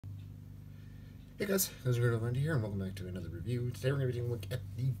Hey guys, Gosei here, and welcome back to another review. Today we're going to be taking a look at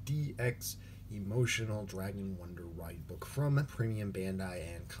the DX Emotional Dragon Wonder Ride book from Premium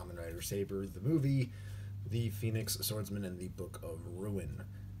Bandai and Kamen Rider Saber, the movie, The Phoenix Swordsman, and the Book of Ruin.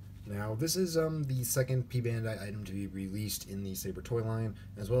 Now, this is the second P Bandai item to be released in the Saber toy line,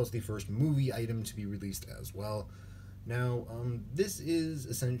 as well as the first movie item to be released as well. Now, this is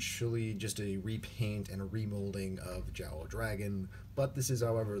essentially just a repaint and a remolding of Jowo Dragon, but this is,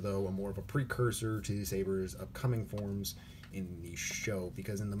 however, though, more of a precursor to Saber's upcoming forms in the show,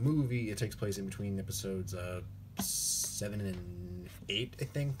 because in the movie it takes place in between episodes 7 and 8, I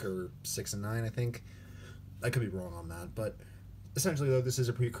think, or 6 and 9, I think. I could be wrong on that, but essentially, though, this is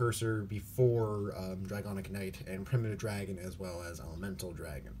a precursor before Dragonic Knight and Primitive Dragon, as well as Elemental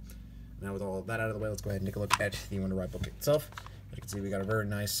Dragon. Now, with all of that out of the way, let's go ahead and take a look at the Wonder Ride book itself. As you can see, we got a very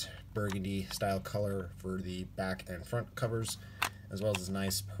nice burgundy style color for the back and front covers, as well as this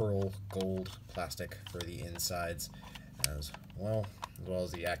nice pearl gold plastic for the insides as well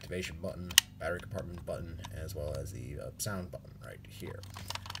as the activation button, battery compartment button, as well as the sound button right here.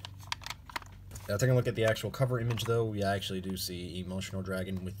 Now, taking a look at the actual cover image, though, we actually do see Emotional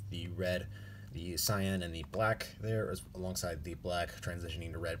Dragon with the red, the cyan, and the black there, alongside the black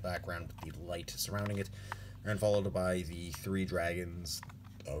transitioning to red background with the light surrounding it, and followed by the three dragons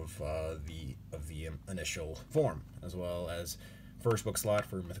of the initial form, as well as first book slot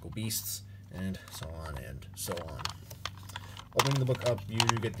for mythical beasts, and so on and so on. Opening the book up, you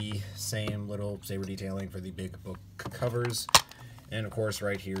get the same little Saber detailing for the big book covers, and of course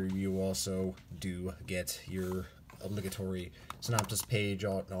right here you also do get your obligatory synopsis page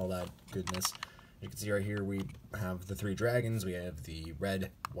and all that goodness. You can see right here we have the three dragons. We have the red,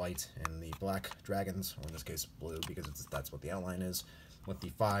 white, and the black dragons, or in this case blue, because that's what the outline is, with the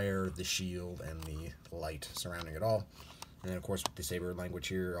fire, the shield, and the light surrounding it all. And then of course with the Saber language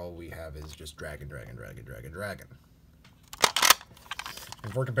here, all we have is just dragon, dragon, dragon, dragon, dragon.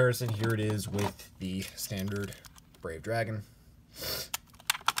 And for comparison, here it is with the standard Brave Dragon.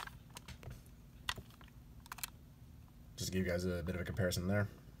 Just to give you guys a bit of a comparison there.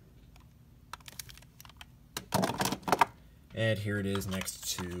 And here it is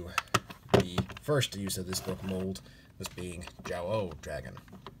next to the first use of this book mold, this being Jowo Dragon.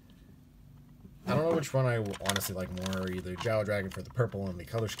 I don't know which one I honestly like more, either Jowo Dragon for the purple and the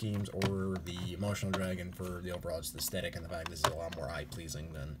color schemes, or the Emotional Dragon for the overall just aesthetic and the fact this is a lot more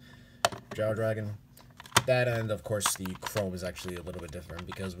eye-pleasing than Jowo Dragon. That, and of course the chrome is actually a little bit different,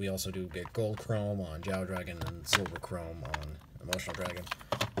 because we also do get gold chrome on Jowo Dragon and silver chrome on Emotional Dragon,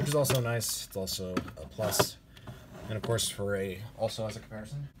 which is also nice. It's also a plus. And of course, also as a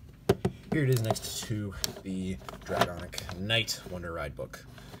comparison, here it is next to the Dragonic Knight Wonder Ride book.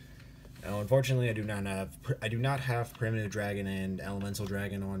 Now, unfortunately, I do not have Primitive Dragon and Elemental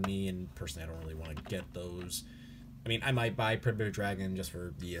Dragon on me, and personally, I don't really want to get those. I mean, I might buy Primitive Dragon just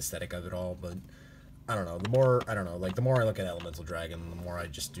for the aesthetic of it all, but I don't know. The more I look at Elemental Dragon, the more I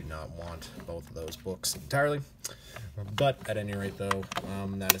just do not want both of those books entirely. But at any rate, though,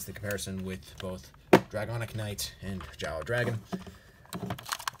 that is the comparison with both Dragonic Knight and Jowo Dragon.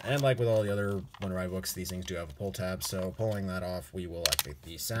 And like with all the other Wonder Ride books, these things do have a pull tab, so pulling that off, we will activate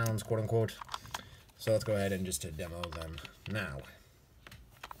the sounds, quote unquote. So let's go ahead and just demo them now.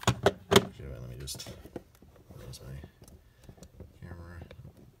 Actually, let me just raise my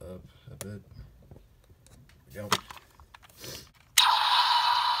camera up a bit. There we go.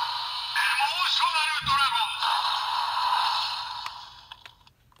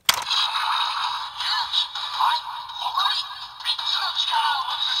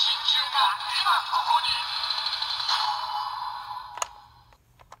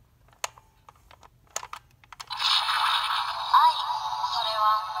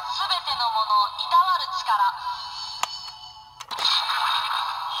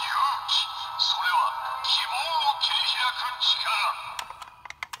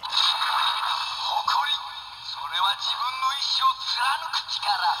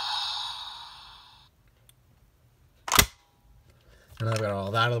 And now that we got all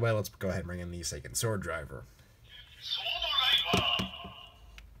that out of the way, let's go ahead and bring in the Seiken Sword Driver.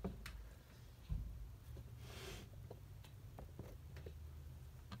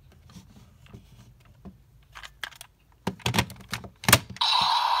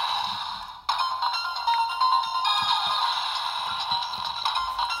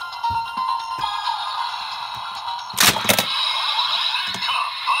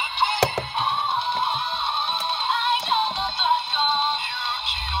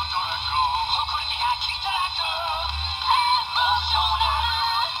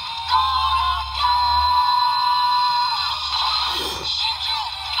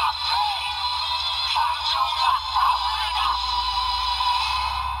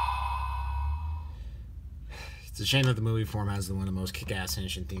 shame that the movie form has one of the most kick-ass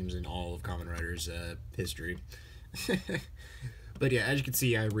Henshin themes in all of Kamen Rider's history. But yeah, as you can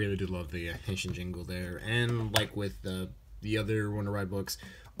see, I really do love the Henshin jingle there. And like with the other Wonder Ride books,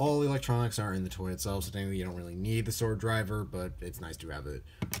 all the electronics are in the toy itself, so technically you don't really need the sword driver, but it's nice to have it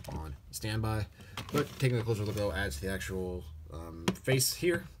on standby. But taking a closer look though at the actual face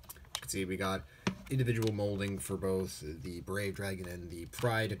here, you can see we got individual molding for both the Brave Dragon and the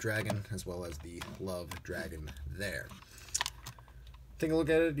Pride Dragon, as well as the Love Dragon there. Taking a look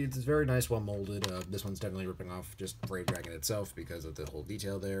at it, it's very nice, well molded. This one's definitely ripping off just Brave Dragon itself because of the whole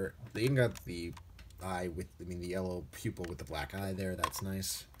detail there. They even got the eye with, the yellow pupil with the black eye there. That's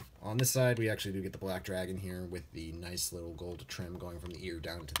nice. On this side, we actually do get the Black Dragon here with the nice little gold trim going from the ear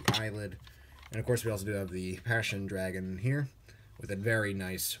down to the eyelid. And of course, we also do have the Passion Dragon here with a very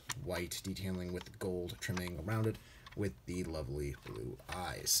nice white detailing with gold trimming around it with the lovely blue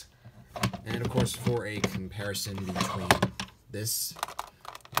eyes. And of course, for a comparison between this,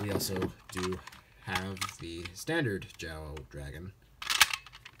 we also do have the standard Jowo Dragon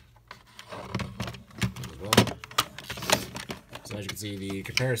as well. So as you can see, the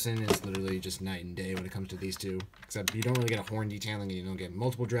comparison is literally just night and day when it comes to these two. Except you don't really get a horn detailing and you don't get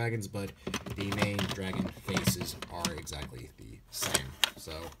multiple dragons, but the main dragon faces are exactly the same.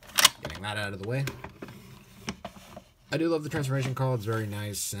 So, getting that out of the way. I do love the transformation call, it's very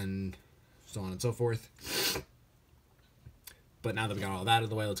nice, and so on and so forth. But now that we got all that out of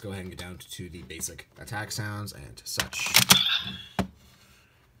the way, let's go ahead and get down to the basic attack sounds and such.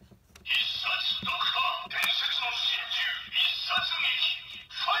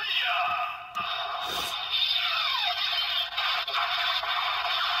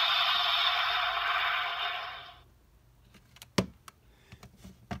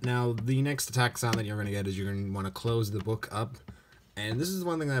 Now, the next attack sound that you're going to get is you're going to want to close the book up. And this is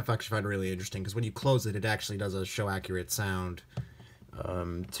one thing that I've actually found really interesting, because when you close it, it actually does a show-accurate sound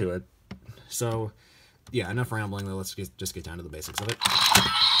to it. So, yeah, enough rambling, though. Let's just get down to the basics of it.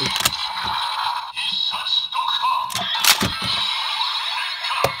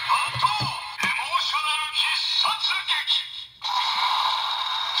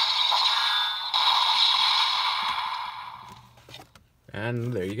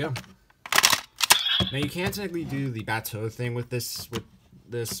 And there you go. Now you can technically do the bateau thing with this,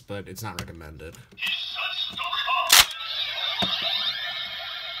 but it's not recommended.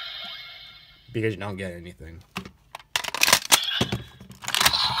 Because you don't get anything.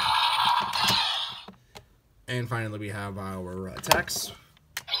 And finally we have our attacks.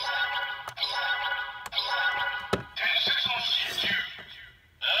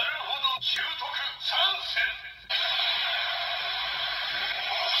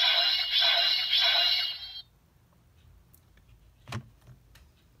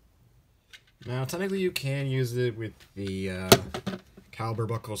 Now, technically you can use it with the Caliber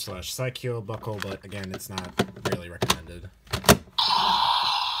Buckle / Psycho Buckle, but again, it's not really recommended.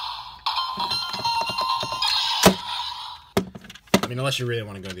 I mean, unless you really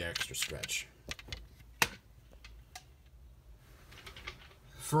want to go the extra stretch.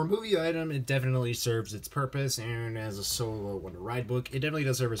 For a movie item, it definitely serves its purpose, and as a solo Wonder Ride book, it definitely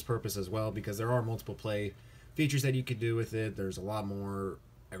does serve its purpose as well, because there are multiple play features that you could do with it. There's a lot more,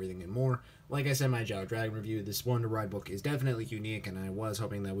 everything and more. Like I said in my Jowo Dragon review, this Wonder Ride book is definitely unique, and I was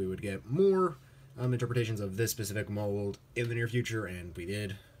hoping that we would get more interpretations of this specific mold in the near future, and we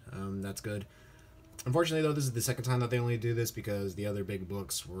did. That's good. Unfortunately, though, this is the second time that they only do this, because the other big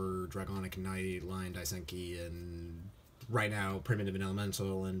books were Dragonic Knight, Lion Daisenki, and right now, Primitive and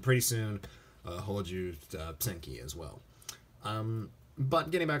Elemental, and pretty soon, Hoju Senki as well.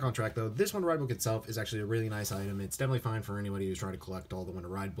 But getting back on track, though, this Wonder Ride book itself is actually a really nice item. It's definitely fine for anybody who's trying to collect all the Wonder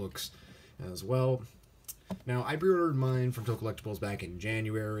Ride books as well. Now, I pre-ordered mine from Tokullectibles back in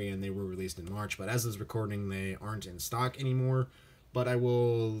January, and they were released in March. But as of this recording, they aren't in stock anymore. But I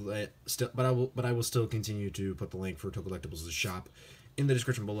will still continue to put the link for Tokullectibles' shop in the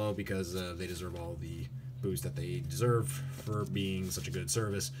description below, because they deserve all the boost that they deserve for being such a good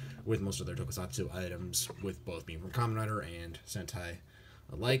service with most of their Tokusatsu items, with both being from Kamen Rider and Sentai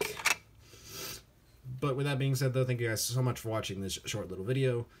alike. But with that being said, though, thank you guys so much for watching this short little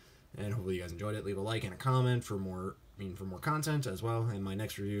video, and hopefully you guys enjoyed it. Leave a like and a comment for more content as well. And my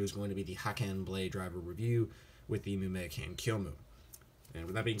next review is going to be the Haken Blade Driver review with the Mume Ken Kyomu. And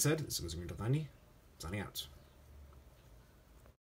with that being said, this is Gosei signing out.